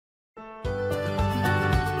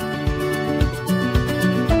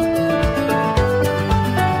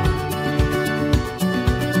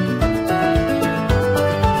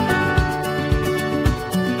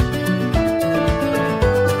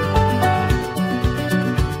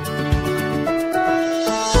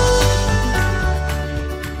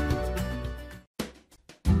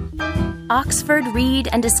Oxford Read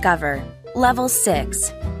and Discover, Level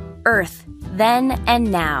 6, Earth, Then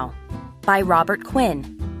and Now, by Robert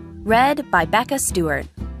Quinn. Read by Becca Stewart.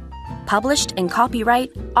 Published in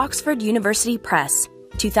copyright Oxford University Press,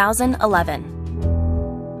 2011.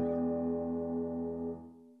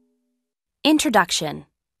 Introduction.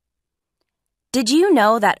 Did you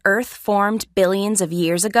know that Earth formed billions of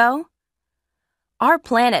years ago? Our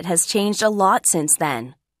planet has changed a lot since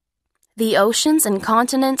then. The oceans and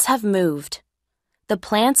continents have moved. The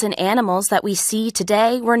plants and animals that we see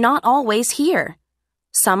today were not always here.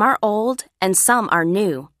 Some are old and some are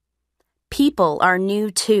new. People are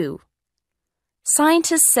new too.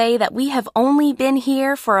 Scientists say that we have only been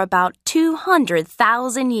here for about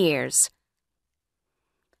 200,000 years.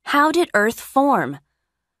 How did Earth form?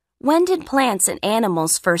 When did plants and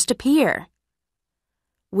animals first appear?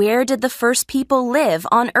 Where did the first people live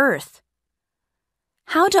on Earth?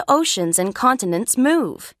 How do oceans and continents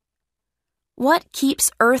move? What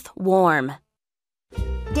keeps Earth warm?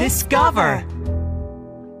 Discover!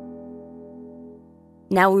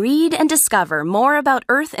 Now read and discover more about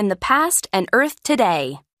Earth in the past and Earth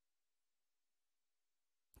today.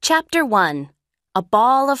 Chapter 1. A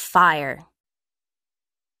Ball of Fire.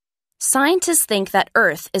 Scientists think that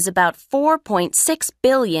Earth is about 4.6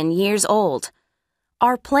 billion years old.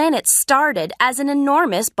 Our planet started as an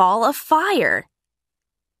enormous ball of fire.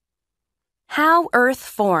 How Earth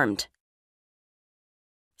formed.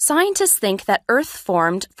 Scientists think that Earth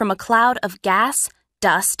formed from a cloud of gas,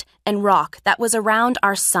 dust, and rock that was around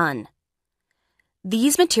our sun.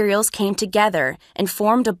 These materials came together and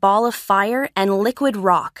formed a ball of fire and liquid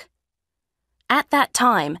rock. At that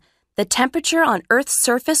time, the temperature on Earth's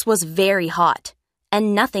surface was very hot,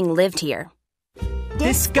 and nothing lived here.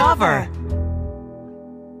 Discover!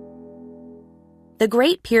 The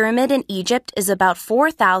Great Pyramid in Egypt is about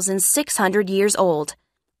 4,600 years old.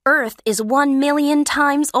 Earth is 1 million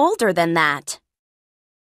times older than that.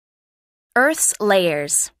 Earth's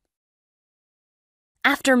layers.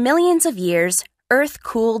 After millions of years, Earth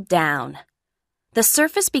cooled down. The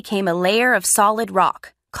surface became a layer of solid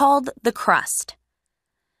rock, called the crust.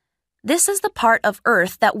 This is the part of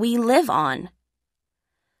Earth that we live on.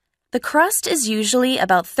 The crust is usually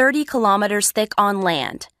about 30 kilometers thick on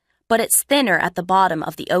land, but it's thinner at the bottom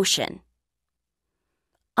of the ocean.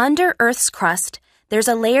 Under Earth's crust, there's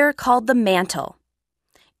a layer called the mantle.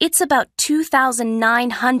 It's about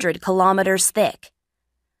 2,900 kilometers thick.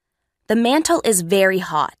 The mantle is very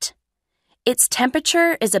hot. Its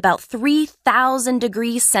temperature is about 3,000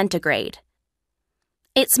 degrees centigrade.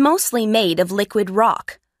 It's mostly made of liquid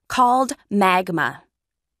rock, called magma.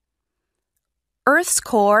 Earth's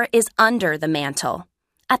core is under the mantle,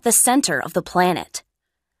 at the center of the planet.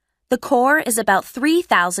 The core is about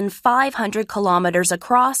 3,500 kilometers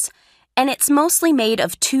across, and it's mostly made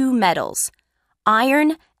of two metals,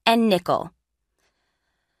 iron and nickel.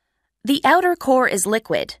 The outer core is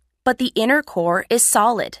liquid, but the inner core is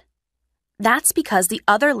solid. That's because the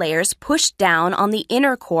other layers push down on the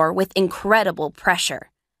inner core with incredible pressure.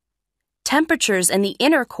 Temperatures in the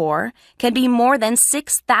inner core can be more than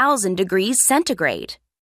 6,000 degrees centigrade.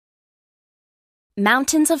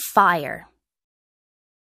 Mountains of fire.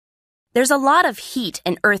 There's a lot of heat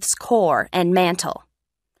in Earth's core and mantle.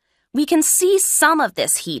 We can see some of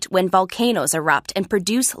this heat when volcanoes erupt and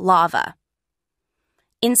produce lava.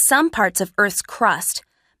 In some parts of Earth's crust,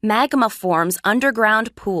 magma forms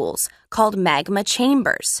underground pools called magma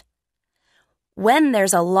chambers. When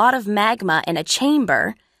there's a lot of magma in a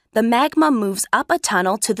chamber, the magma moves up a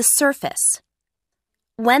tunnel to the surface.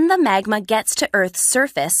 When the magma gets to Earth's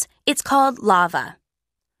surface, it's called lava.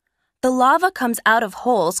 The lava comes out of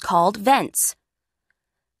holes called vents.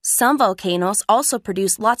 Some volcanoes also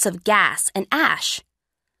produce lots of gas and ash.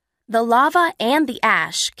 The lava and the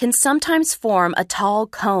ash can sometimes form a tall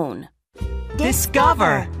cone.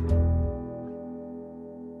 Discover!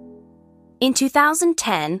 In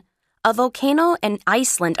 2010, a volcano in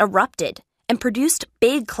Iceland erupted and produced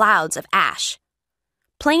big clouds of ash.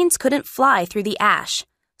 Planes couldn't fly through the ash,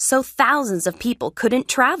 so thousands of people couldn't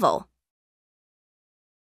travel.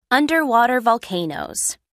 Underwater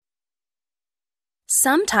volcanoes.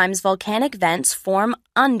 Sometimes volcanic vents form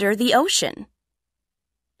under the ocean.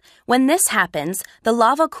 When this happens, the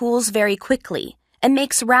lava cools very quickly and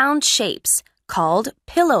makes round shapes called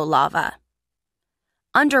pillow lava.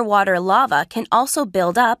 Underwater lava can also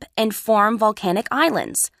build up and form volcanic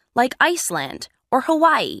islands like Iceland or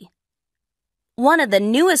Hawaii. One of the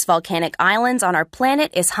newest volcanic islands on our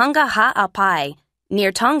planet is Hunga Ha'apai,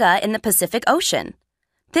 near Tonga in the Pacific Ocean.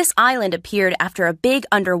 This island appeared after a big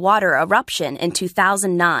underwater eruption in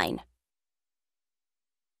 2009.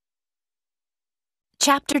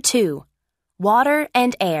 Chapter 2. Water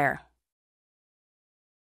and air.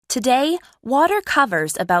 Today, water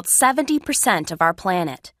covers about 70% of our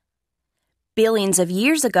planet. Billions of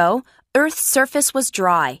years ago, Earth's surface was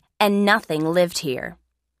dry and nothing lived here.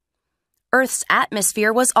 Earth's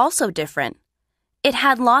atmosphere was also different. It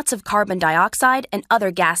had lots of carbon dioxide and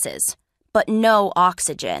other gases, but no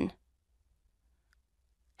oxygen.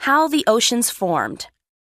 How the oceans formed.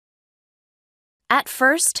 At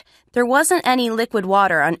first, there wasn't any liquid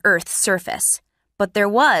water on Earth's surface, but there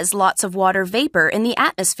was lots of water vapor in the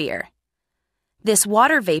atmosphere. This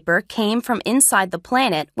water vapor came from inside the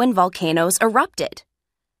planet when volcanoes erupted.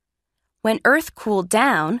 When Earth cooled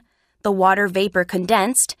down, the water vapor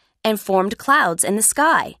condensed and formed clouds in the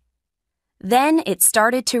sky. Then it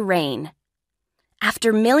started to rain.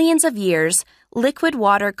 After millions of years, liquid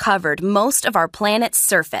water covered most of our planet's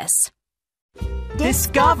surface.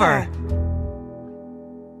 Discover.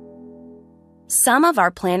 Some of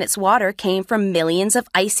our planet's water came from millions of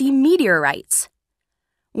icy meteorites.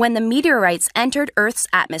 When the meteorites entered Earth's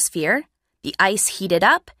atmosphere, the ice heated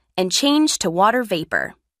up and changed to water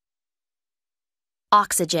vapor.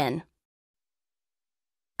 Oxygen.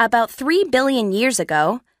 About 3 billion years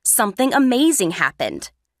ago, something amazing happened.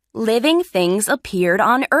 Living things appeared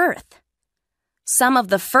on Earth. Some of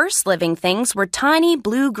the first living things were tiny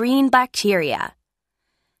blue-green bacteria.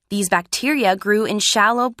 These bacteria grew in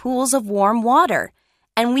shallow pools of warm water,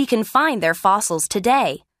 and we can find their fossils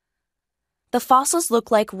today. The fossils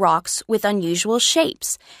look like rocks with unusual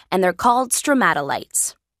shapes, and they're called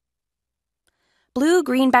stromatolites.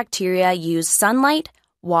 Blue-green bacteria use sunlight,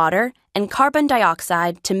 water, and carbon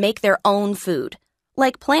dioxide to make their own food,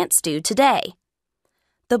 like plants do today.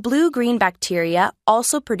 The blue-green bacteria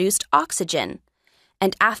also produced oxygen,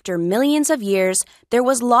 and after millions of years, there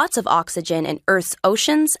was lots of oxygen in Earth's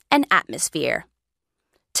oceans and atmosphere.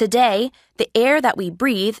 Today, the air that we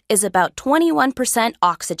breathe is about 21%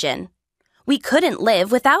 oxygen. We couldn't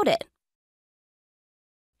live without it.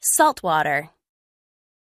 Saltwater.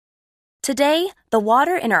 Today, the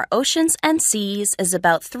water in our oceans and seas is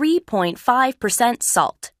about 3.5%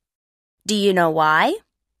 salt. Do you know why?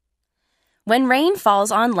 When rain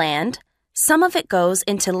falls on land, some of it goes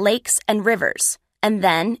into lakes and rivers, and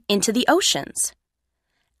then into the oceans.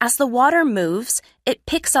 As the water moves, it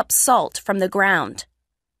picks up salt from the ground.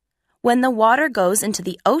 When the water goes into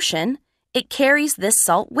the ocean, it carries this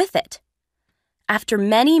salt with it. After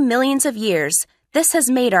many millions of years, this has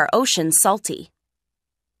made our oceans salty.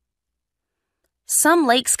 Some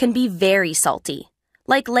lakes can be very salty,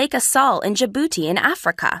 like Lake Assal in Djibouti in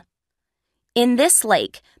Africa. In this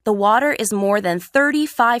lake, the water is more than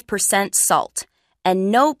 35% salt,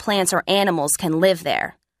 and no plants or animals can live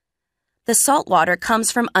there. The salt water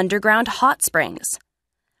comes from underground hot springs.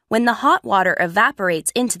 When the hot water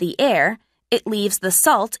evaporates into the air, it leaves the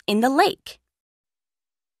salt in the lake.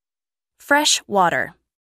 Fresh water.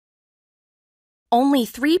 Only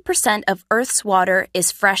 3% of Earth's water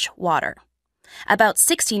is fresh water. About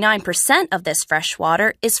 69% of this fresh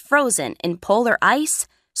water is frozen in polar ice,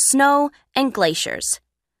 snow, and glaciers.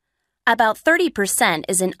 About 30%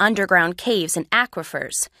 is in underground caves and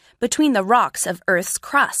aquifers, between the rocks of Earth's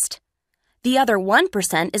crust. The other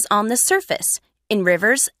 1% is on the surface, in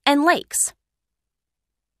rivers and lakes.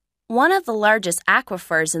 One of the largest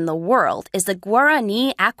aquifers in the world is the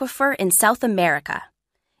Guarani Aquifer in South America.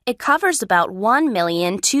 It covers about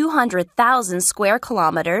 1,200,000 square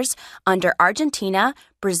kilometers under Argentina,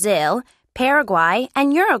 Brazil, Paraguay,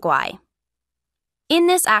 and Uruguay. In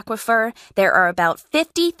this aquifer, there are about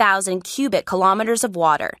 50,000 cubic kilometers of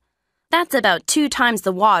water. That's about 2 times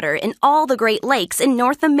the water in all the Great Lakes in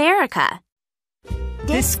North America.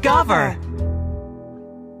 Discover.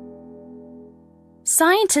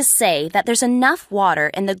 Scientists say that there's enough water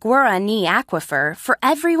in the Guarani Aquifer for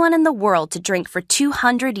everyone in the world to drink for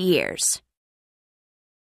 200 years.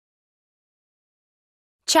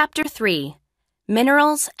 Chapter 3.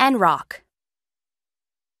 Minerals and Rock.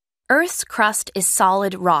 Earth's crust is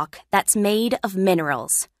solid rock that's made of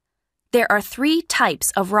minerals. There are 3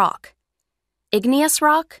 types of rock: igneous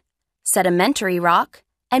rock, sedimentary rock,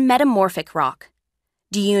 and metamorphic rock.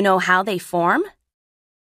 Do you know how they form?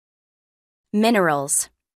 Minerals.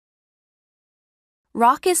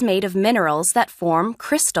 Rock is made of minerals that form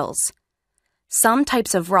crystals. Some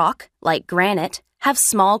types of rock, like granite, have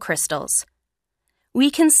small crystals. We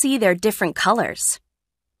can see their different colors.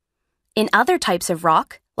 In other types of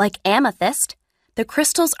rock, like amethyst, the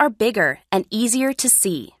crystals are bigger and easier to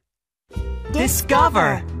see.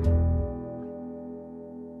 Discover.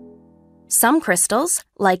 Some crystals,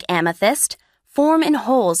 like amethyst, form in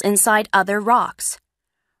holes inside other rocks.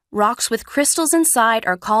 Rocks with crystals inside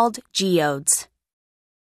are called geodes.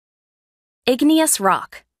 Igneous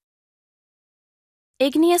rock.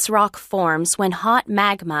 Igneous rock forms when hot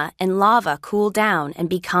magma and lava cool down and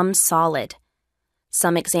become solid.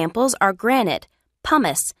 Some examples are granite,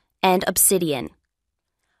 pumice, and obsidian.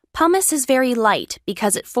 Pumice is very light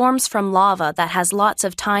because it forms from lava that has lots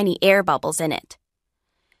of tiny air bubbles in it.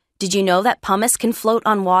 Did you know that pumice can float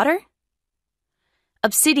on water?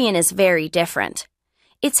 Obsidian is very different.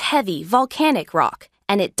 It's heavy, volcanic rock,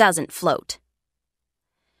 and it doesn't float.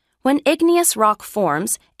 When igneous rock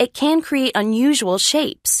forms, it can create unusual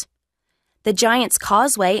shapes. The Giant's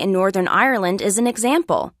Causeway in Northern Ireland is an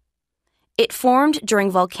example. It formed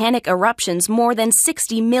during volcanic eruptions more than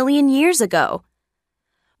 60 million years ago.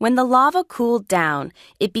 When the lava cooled down,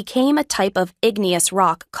 it became a type of igneous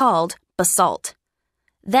rock called basalt.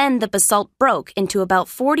 Then the basalt broke into about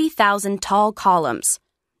 40,000 tall columns.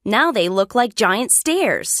 Now they look like giant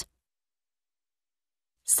stairs.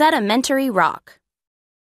 Sedimentary rock.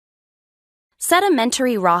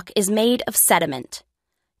 Sedimentary rock is made of sediment,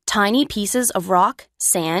 tiny pieces of rock,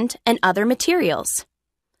 sand, and other materials.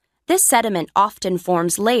 This sediment often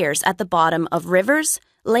forms layers at the bottom of rivers,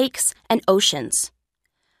 lakes, and oceans.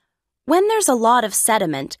 When there's a lot of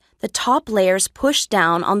sediment, the top layers push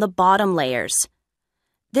down on the bottom layers.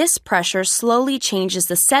 This pressure slowly changes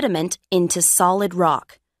the sediment into solid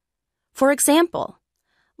rock. For example,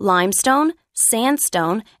 limestone,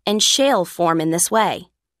 sandstone, and shale form in this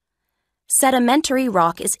way. Sedimentary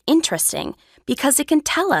rock is interesting because it can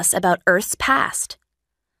tell us about Earth's past.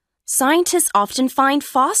 Scientists often find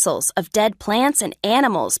fossils of dead plants and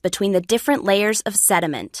animals between the different layers of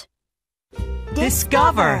sediment.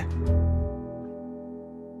 Discover.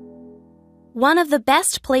 One of the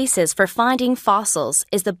best places for finding fossils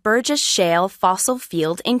is the Burgess Shale fossil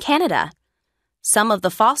field in Canada. Some of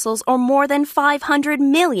the fossils are more than 500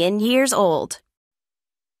 million years old.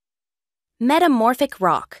 Metamorphic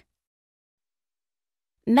rock.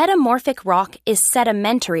 Metamorphic rock is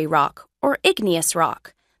sedimentary rock or igneous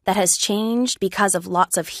rock that has changed because of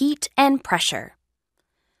lots of heat and pressure.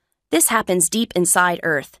 This happens deep inside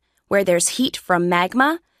Earth, where there's heat from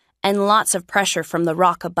magma and lots of pressure from the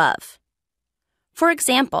rock above. For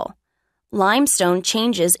example, limestone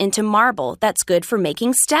changes into marble that's good for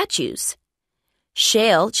making statues.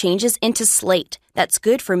 Shale changes into slate that's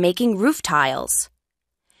good for making roof tiles.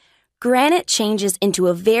 Granite changes into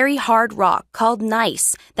a very hard rock called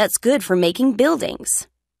gneiss that's good for making buildings.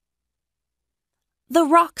 The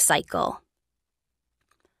rock cycle.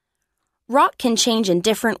 Rock can change in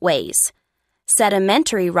different ways.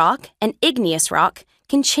 Sedimentary rock and igneous rock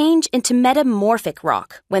can change into metamorphic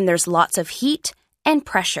rock when there's lots of heat and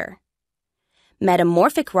pressure.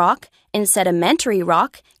 Metamorphic rock and sedimentary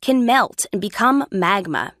rock can melt and become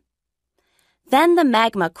magma. Then the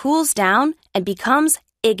magma cools down and becomes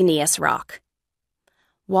igneous rock.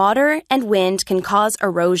 Water and wind can cause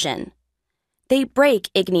erosion. They break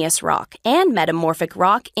igneous rock and metamorphic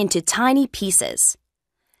rock into tiny pieces.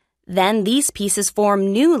 Then these pieces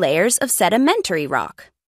form new layers of sedimentary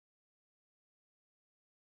rock.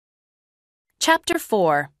 Chapter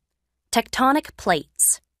 4. Tectonic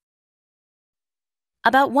plates.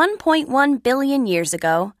 About 1.1 billion years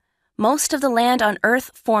ago, most of the land on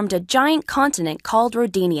Earth formed a giant continent called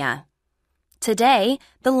Rodinia. Today,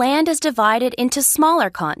 the land is divided into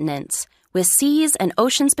smaller continents, with seas and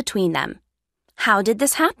oceans between them. How did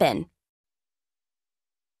this happen?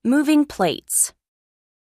 Moving plates.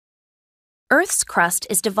 Earth's crust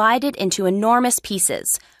is divided into enormous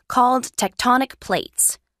pieces, called tectonic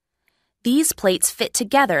plates. These plates fit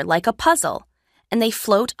together like a puzzle, and they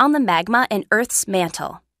float on the magma in Earth's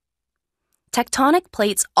mantle. Tectonic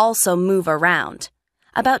plates also move around,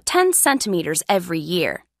 about 10 centimeters every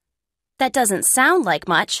year. That doesn't sound like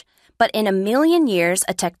much, but in a million years,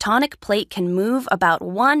 a tectonic plate can move about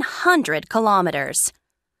 100 kilometers.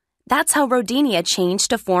 That's how Rodinia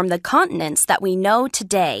changed to form the continents that we know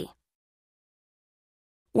today.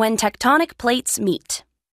 When tectonic plates meet.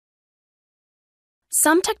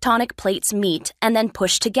 Some tectonic plates meet and then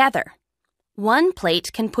push together. One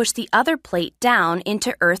plate can push the other plate down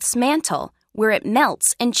into Earth's mantle, where it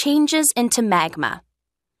melts and changes into magma.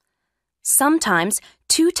 Sometimes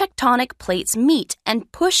two tectonic plates meet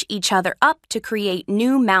and push each other up to create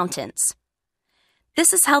new mountains.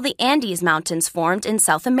 This is how the Andes Mountains formed in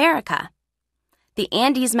South America. The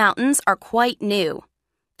Andes Mountains are quite new.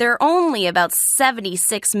 They're only about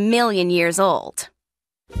 76 million years old.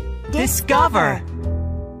 Discover.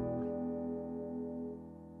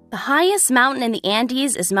 The highest mountain in the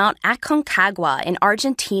Andes is Mount Aconcagua in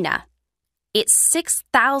Argentina. It's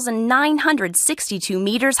 6,962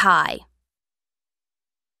 meters high.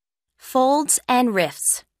 Folds and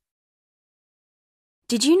rifts.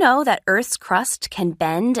 Did you know that Earth's crust can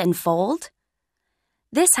bend and fold?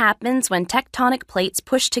 This happens when tectonic plates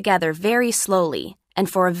push together very slowly and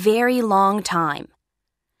for a very long time.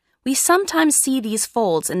 We sometimes see these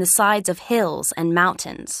folds in the sides of hills and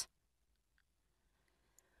mountains.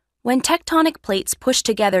 When tectonic plates push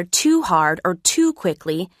together too hard or too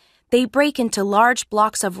quickly, they break into large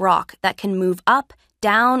blocks of rock that can move up,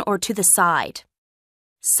 down, or to the side.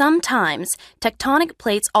 Sometimes, tectonic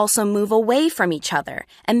plates also move away from each other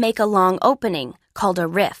and make a long opening called a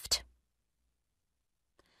rift.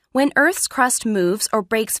 When Earth's crust moves or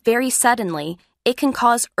breaks very suddenly, it can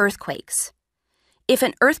cause earthquakes. If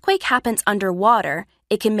an earthquake happens underwater,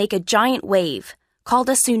 it can make a giant wave called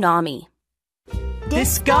a tsunami.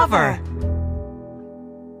 Discover!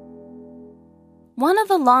 One of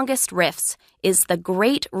the longest rifts is the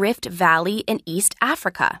Great Rift Valley in East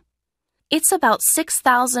Africa. It's about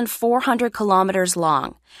 6,400 kilometers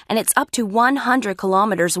long, and it's up to 100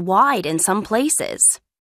 kilometers wide in some places.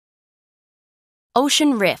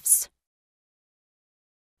 Ocean rifts.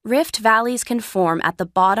 Rift valleys can form at the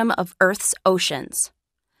bottom of Earth's oceans.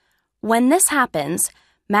 When this happens,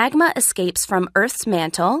 magma escapes from Earth's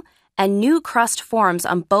mantle and new crust forms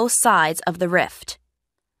on both sides of the rift.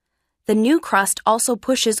 The new crust also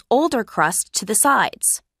pushes older crust to the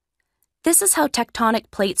sides. This is how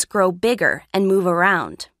tectonic plates grow bigger and move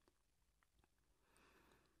around.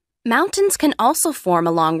 Mountains can also form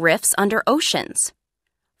along rifts under oceans.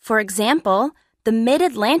 For example, the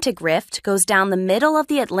Mid-Atlantic Rift goes down the middle of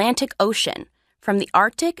the Atlantic Ocean, from the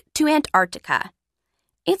Arctic to Antarctica.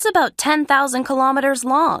 It's about 10,000 kilometers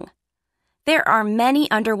long. There are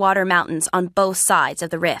many underwater mountains on both sides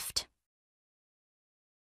of the rift.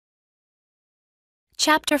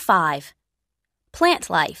 Chapter 5. Plant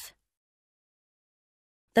Life.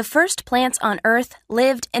 The first plants on Earth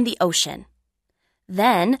lived in the ocean.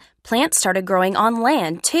 Then, plants started growing on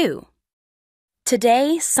land, too.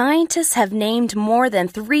 Today, scientists have named more than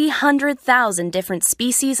 300,000 different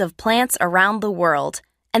species of plants around the world,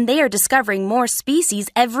 and they are discovering more species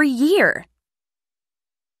every year.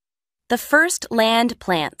 The first land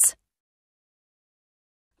plants.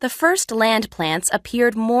 The first land plants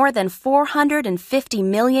appeared more than 450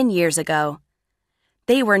 million years ago.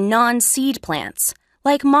 They were non-seed plants,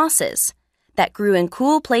 like mosses, that grew in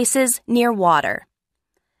cool places near water.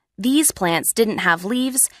 These plants didn't have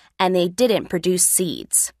leaves and they didn't produce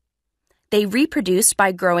seeds. They reproduced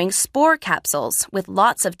by growing spore capsules with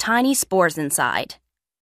lots of tiny spores inside.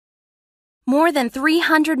 More than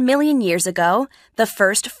 300 million years ago, the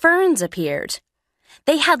first ferns appeared.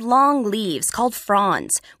 They had long leaves called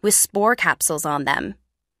fronds with spore capsules on them.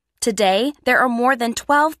 Today, there are more than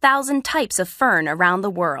 12,000 types of fern around the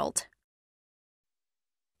world.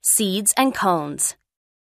 Seeds and cones.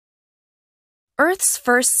 Earth's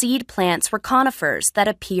first seed plants were conifers that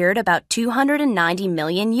appeared about 290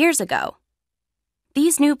 million years ago.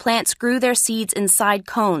 These new plants grew their seeds inside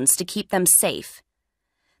cones to keep them safe.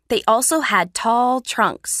 They also had tall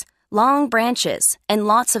trunks, long branches, and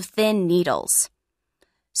lots of thin needles.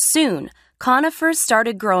 Soon, conifers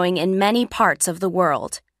started growing in many parts of the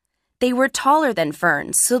world. They were taller than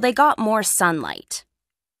ferns, so they got more sunlight.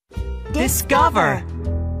 Discover!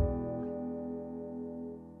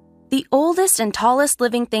 The oldest and tallest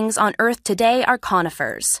living things on Earth today are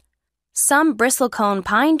conifers. Some bristlecone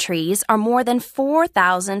pine trees are more than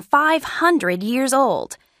 4,500 years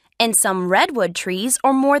old, and some redwood trees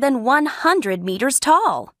are more than 100 meters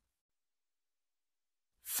tall.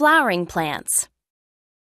 Flowering plants.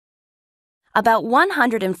 About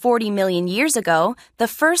 140 million years ago, the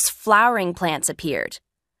first flowering plants appeared.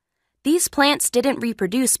 These plants didn't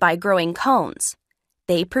reproduce by growing cones.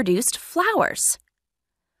 They produced flowers.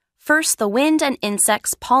 First, the wind and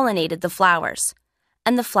insects pollinated the flowers,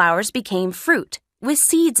 and the flowers became fruit with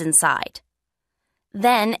seeds inside.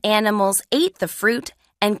 Then animals ate the fruit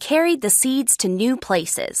and carried the seeds to new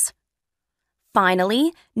places.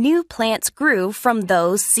 Finally, new plants grew from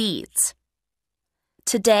those seeds.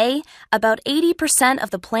 Today, about 80%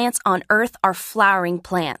 of the plants on Earth are flowering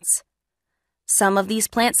plants. Some of these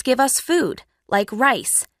plants give us food, like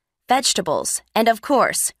rice, vegetables, and of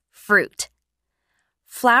course, fruit.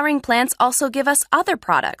 Flowering plants also give us other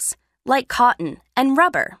products, like cotton and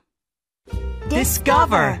rubber.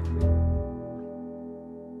 Discover!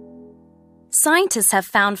 Scientists have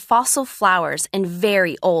found fossil flowers in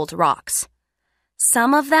very old rocks.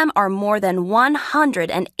 Some of them are more than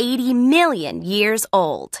 180 million years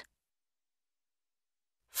old.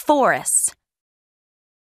 Forests.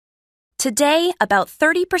 Today, about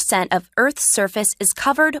 30% of Earth's surface is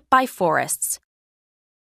covered by forests.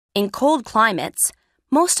 In cold climates,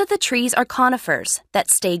 most of the trees are conifers that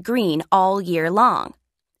stay green all year long.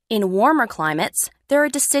 In warmer climates, there are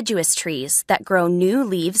deciduous trees that grow new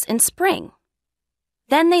leaves in spring.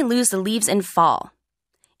 Then they lose the leaves in fall.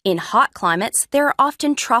 In hot climates, there are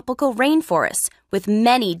often tropical rainforests with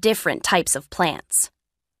many different types of plants.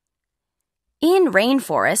 In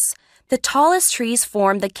rainforests, the tallest trees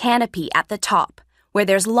form the canopy at the top, where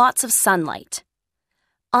there's lots of sunlight.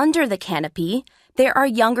 Under the canopy, there are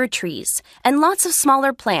younger trees and lots of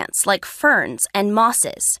smaller plants like ferns and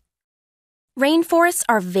mosses. Rainforests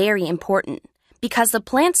are very important because the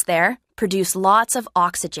plants there produce lots of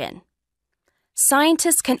oxygen.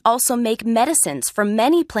 Scientists can also make medicines from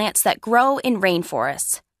many plants that grow in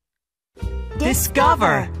rainforests.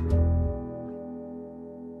 Discover.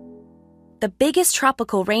 The biggest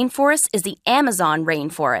tropical rainforest is the Amazon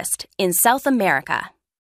rainforest in South America.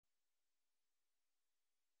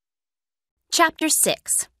 Chapter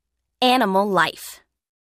 6. Animal Life.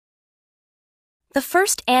 The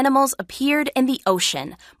first animals appeared in the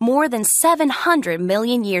ocean more than 700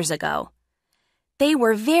 million years ago. They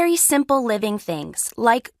were very simple living things,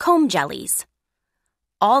 like comb jellies.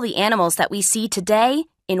 All the animals that we see today,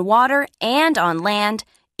 in water and on land,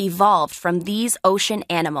 evolved from these ocean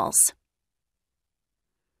animals.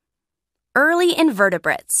 Early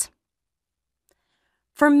invertebrates.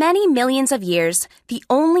 For many millions of years, the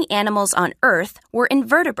only animals on Earth were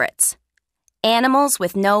invertebrates, animals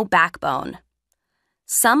with no backbone.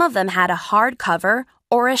 Some of them had a hard cover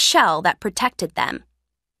or a shell that protected them.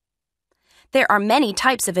 There are many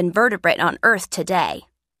types of invertebrate on Earth today.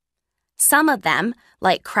 Some of them,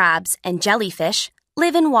 like crabs and jellyfish,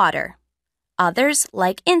 live in water. Others,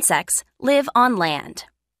 like insects, live on land.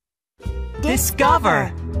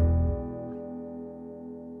 Discover.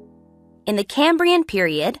 In the Cambrian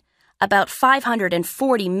period, about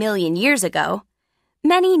 540 million years ago,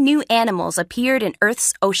 many new animals appeared in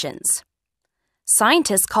Earth's oceans.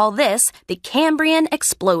 Scientists call this the Cambrian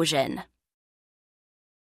explosion.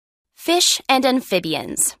 Fish and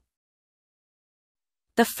amphibians.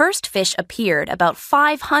 The first fish appeared about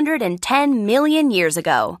 510 million years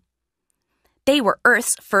ago. They were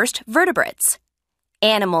Earth's first vertebrates,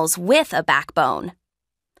 animals with a backbone.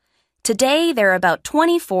 Today, there are about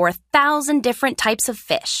 24,000 different types of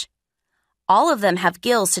fish. All of them have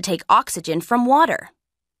gills to take oxygen from water.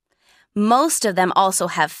 Most of them also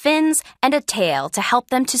have fins and a tail to help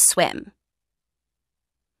them to swim.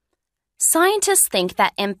 Scientists think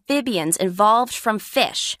that amphibians evolved from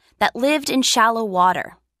fish that lived in shallow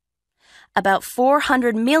water. About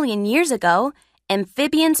 400 million years ago,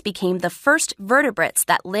 amphibians became the first vertebrates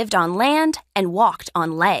that lived on land and walked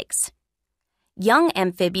on legs. Young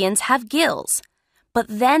amphibians have gills, but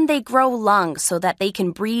then they grow lungs so that they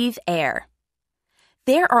can breathe air.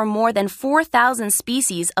 There are more than 4,000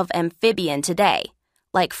 species of amphibian today,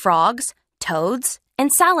 like frogs, toads,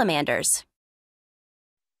 and salamanders.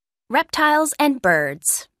 Reptiles and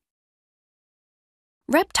birds.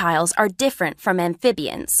 Reptiles are different from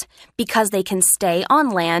amphibians because they can stay on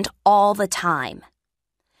land all the time.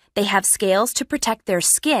 They have scales to protect their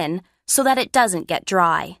skin so that it doesn't get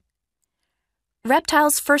dry.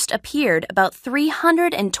 Reptiles first appeared about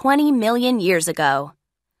 320 million years ago.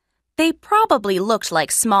 They probably looked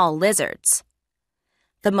like small lizards.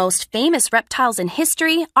 The most famous reptiles in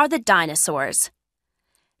history are the dinosaurs.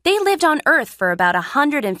 They lived on Earth for about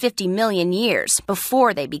 150 million years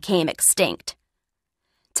before they became extinct.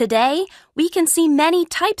 Today, we can see many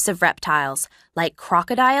types of reptiles, like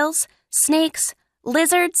crocodiles, snakes,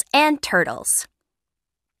 lizards, and turtles.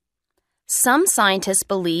 Some scientists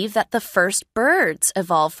believe that the first birds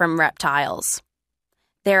evolved from reptiles.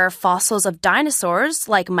 There are fossils of dinosaurs,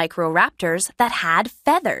 like microraptors, that had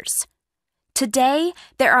feathers. Today,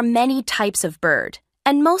 there are many types of bird,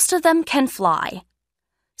 and most of them can fly.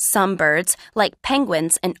 Some birds, like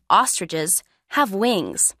penguins and ostriches, have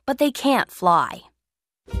wings, but they can't fly.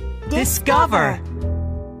 Discover.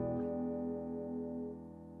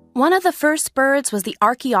 One of the first birds was the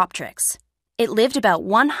Archaeopteryx. It lived about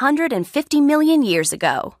 150 million years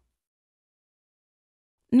ago.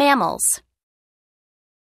 Mammals.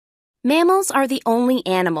 Mammals are the only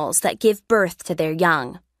animals that give birth to their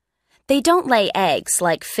young. They don't lay eggs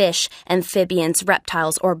like fish, amphibians,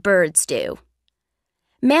 reptiles, or birds do.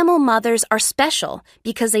 Mammal mothers are special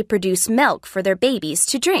because they produce milk for their babies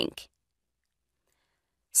to drink.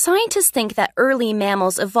 Scientists think that early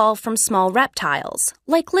mammals evolved from small reptiles,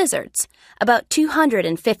 like lizards, about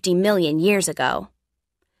 250 million years ago.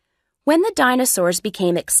 When the dinosaurs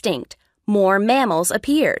became extinct, more mammals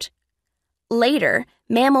appeared. Later,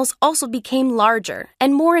 mammals also became larger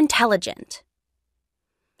and more intelligent.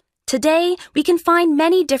 Today, we can find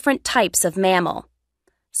many different types of mammal.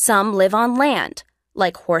 Some live on land,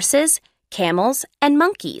 like horses, camels, and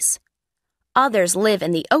monkeys. Others live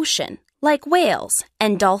in the ocean, like whales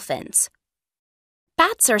and dolphins.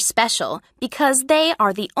 Bats are special because they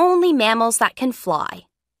are the only mammals that can fly.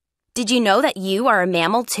 Did you know that you are a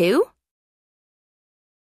mammal too?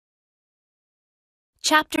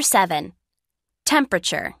 Chapter 7.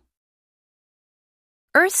 Temperature.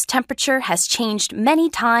 Earth's temperature has changed many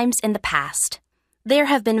times in the past. There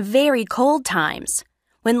have been very cold times,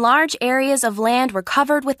 when large areas of land were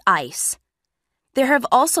covered with ice. There have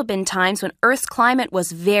also been times when Earth's climate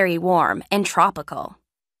was very warm and tropical.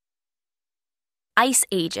 Ice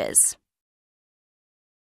ages.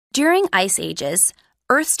 During ice ages,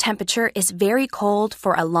 Earth's temperature is very cold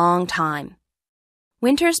for a long time.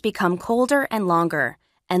 Winters become colder and longer,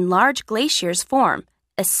 and large glaciers form,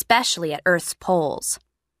 especially at Earth's poles.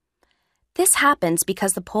 This happens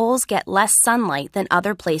because the poles get less sunlight than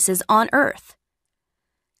other places on Earth.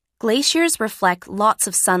 Glaciers reflect lots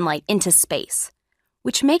of sunlight into space,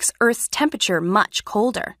 which makes Earth's temperature much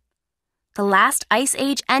colder. The last ice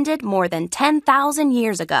age ended more than 10,000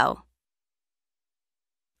 years ago.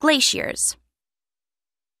 Glaciers.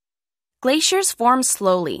 Glaciers form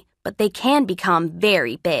slowly, but they can become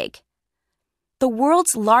very big. The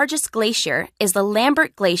world's largest glacier is the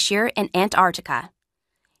Lambert Glacier in Antarctica.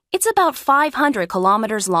 It's about 500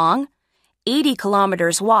 kilometers long, 80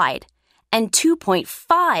 kilometers wide, and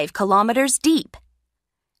 2.5 kilometers deep.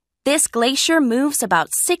 This glacier moves about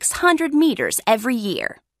 600 meters every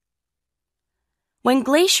year. When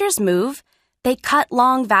glaciers move, they cut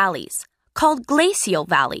long valleys, called glacial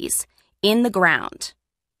valleys, in the ground.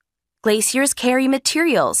 Glaciers carry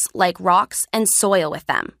materials like rocks and soil with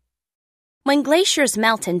them. When glaciers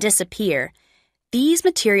melt and disappear, these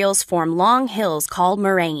materials form long hills called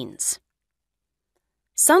moraines.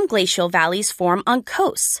 Some glacial valleys form on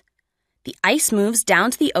coasts. The ice moves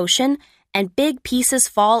down to the ocean and big pieces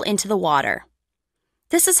fall into the water.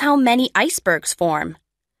 This is how many icebergs form.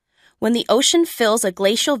 When the ocean fills a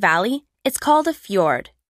glacial valley, it's called a fjord.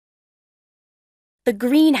 The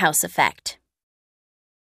greenhouse effect.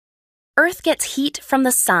 Earth gets heat from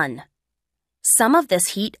the sun. Some of this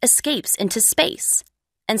heat escapes into space,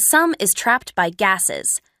 and some is trapped by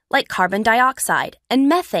gases like carbon dioxide and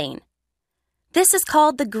methane. This is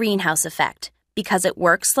called the greenhouse effect because it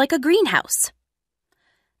works like a greenhouse.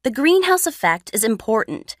 The greenhouse effect is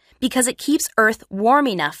important because it keeps Earth warm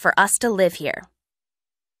enough for us to live here.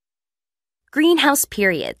 Greenhouse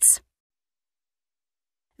periods.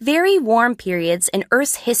 Very warm periods in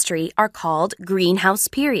Earth's history are called greenhouse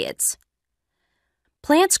periods.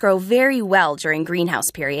 Plants grow very well during greenhouse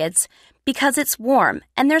periods because it's warm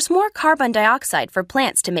and there's more carbon dioxide for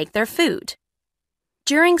plants to make their food.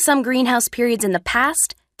 During some greenhouse periods in the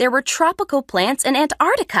past, there were tropical plants in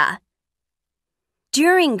Antarctica.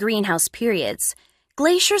 During greenhouse periods,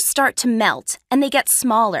 glaciers start to melt and they get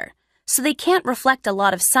smaller, so they can't reflect a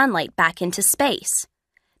lot of sunlight back into space.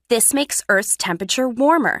 This makes Earth's temperature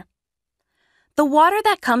warmer. The water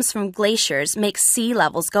that comes from glaciers makes sea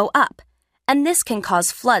levels go up, and this can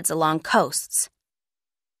cause floods along coasts.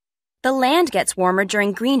 The land gets warmer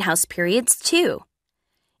during greenhouse periods too.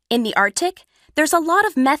 In the Arctic, there's a lot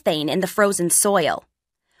of methane in the frozen soil.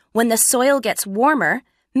 When the soil gets warmer,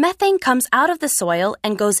 methane comes out of the soil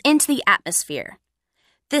and goes into the atmosphere.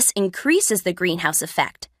 This increases the greenhouse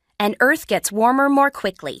effect, and Earth gets warmer more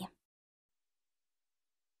quickly.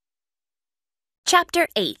 Chapter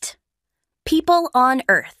 8. People on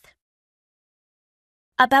Earth.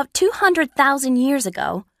 About 200,000 years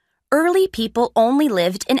ago, early people only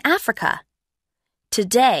lived in Africa.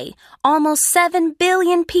 Today, almost 7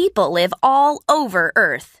 billion people live all over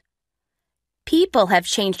Earth. People have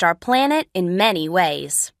changed our planet in many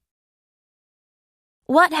ways.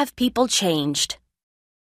 What have people changed?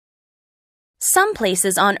 Some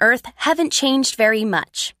places on Earth haven't changed very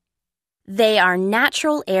much. They are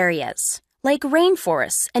natural areas, like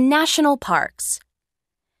rainforests and national parks.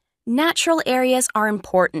 Natural areas are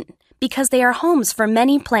important because they are homes for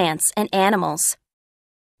many plants and animals.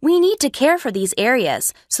 We need to care for these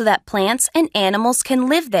areas so that plants and animals can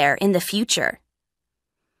live there in the future.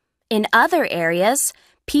 In other areas,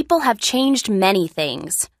 people have changed many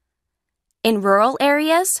things. In rural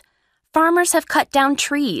areas, farmers have cut down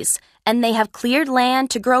trees and they have cleared land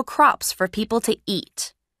to grow crops for people to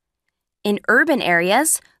eat. In urban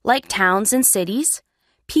areas, like towns and cities,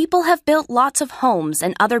 people have built lots of homes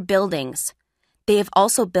and other buildings. They have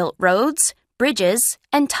also built roads, bridges,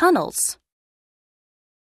 and tunnels.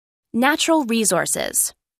 Natural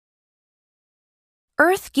resources.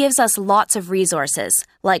 Earth gives us lots of resources,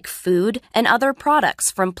 like food and other products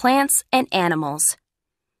from plants and animals.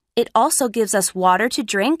 It also gives us water to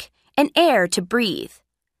drink and air to breathe.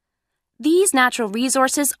 These natural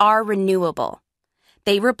resources are renewable.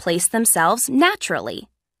 They replace themselves naturally.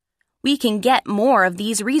 We can get more of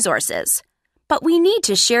these resources, but we need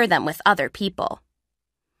to share them with other people.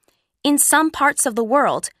 In some parts of the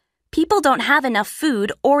world, people don't have enough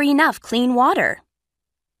food or enough clean water.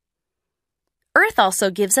 Earth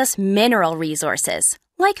also gives us mineral resources,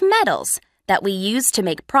 like metals, that we use to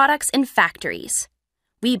make products in factories.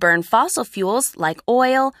 We burn fossil fuels like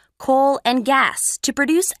oil, coal, and gas to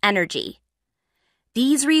produce energy.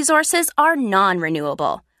 These resources are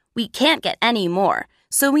non-renewable. We can't get any more,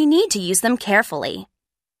 so we need to use them carefully.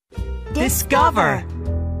 Discover.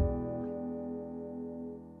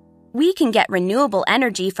 We can get renewable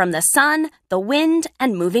energy from the sun, the wind,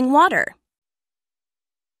 and moving water.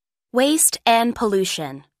 Waste and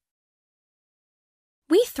pollution.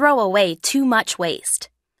 We throw away too much waste,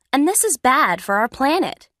 and this is bad for our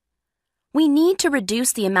planet. We need to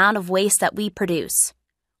reduce the amount of waste that we produce.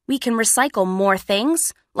 We can recycle more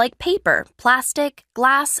things, like paper, plastic,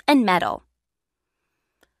 glass, and metal.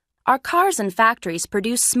 Our cars and factories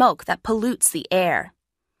produce smoke that pollutes the air.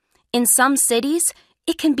 In some cities,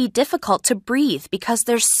 it can be difficult to breathe because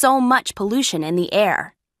there's so much pollution in the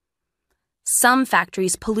air. Some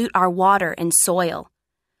factories pollute our water and soil.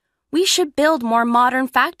 We should build more modern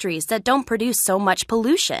factories that don't produce so much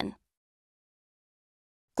pollution.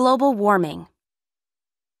 Global warming.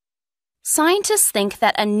 Scientists think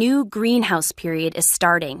that a new greenhouse period is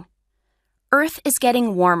starting. Earth is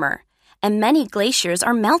getting warmer, and many glaciers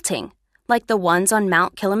are melting, like the ones on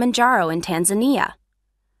Mount Kilimanjaro in Tanzania.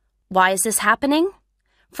 Why is this happening?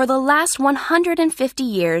 For the last 150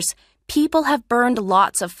 years, people have burned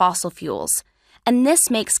lots of fossil fuels, and this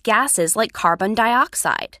makes gases like carbon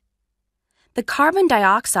dioxide. The carbon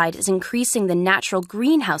dioxide is increasing the natural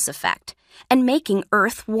greenhouse effect and making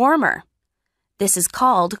Earth warmer. This is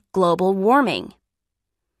called global warming.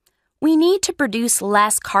 We need to produce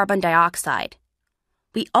less carbon dioxide.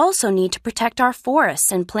 We also need to protect our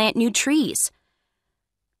forests and plant new trees.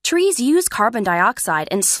 Trees use carbon dioxide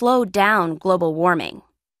and slow down global warming.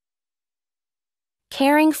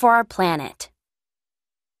 Caring for our planet.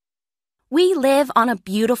 We live on a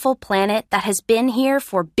beautiful planet that has been here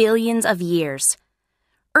for billions of years.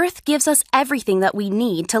 Earth gives us everything that we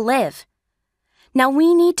need to live. Now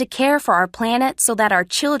we need to care for our planet so that our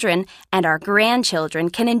children and our grandchildren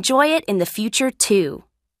can enjoy it in the future too.